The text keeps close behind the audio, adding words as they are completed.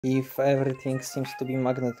if everything seems to be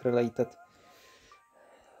magnet related.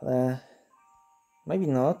 Maybe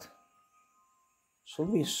not. Should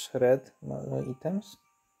we shred items?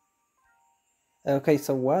 Okay,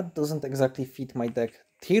 so what doesn't exactly fit my deck?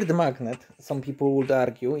 Tiered magnet, some people would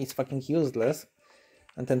argue, is fucking useless.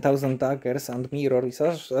 And 10,000 daggers and mirror is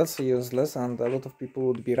also useless, and a lot of people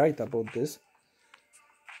would be right about this.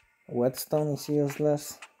 Whetstone is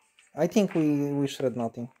useless. I think we shred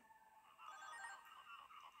nothing.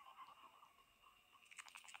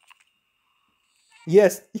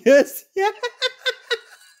 Yes, yes, yeah.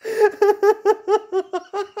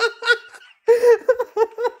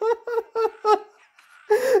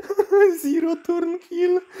 Zero turn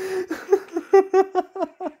kill.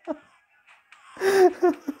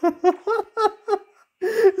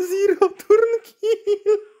 Zero turn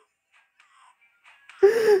kill.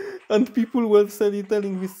 And people were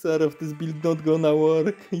telling me, Sarah, this build not gonna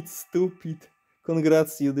work. It's stupid.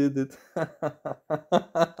 Congrats, you did it.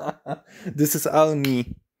 This is all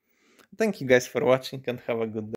me. Thank you guys for watching and have a good day.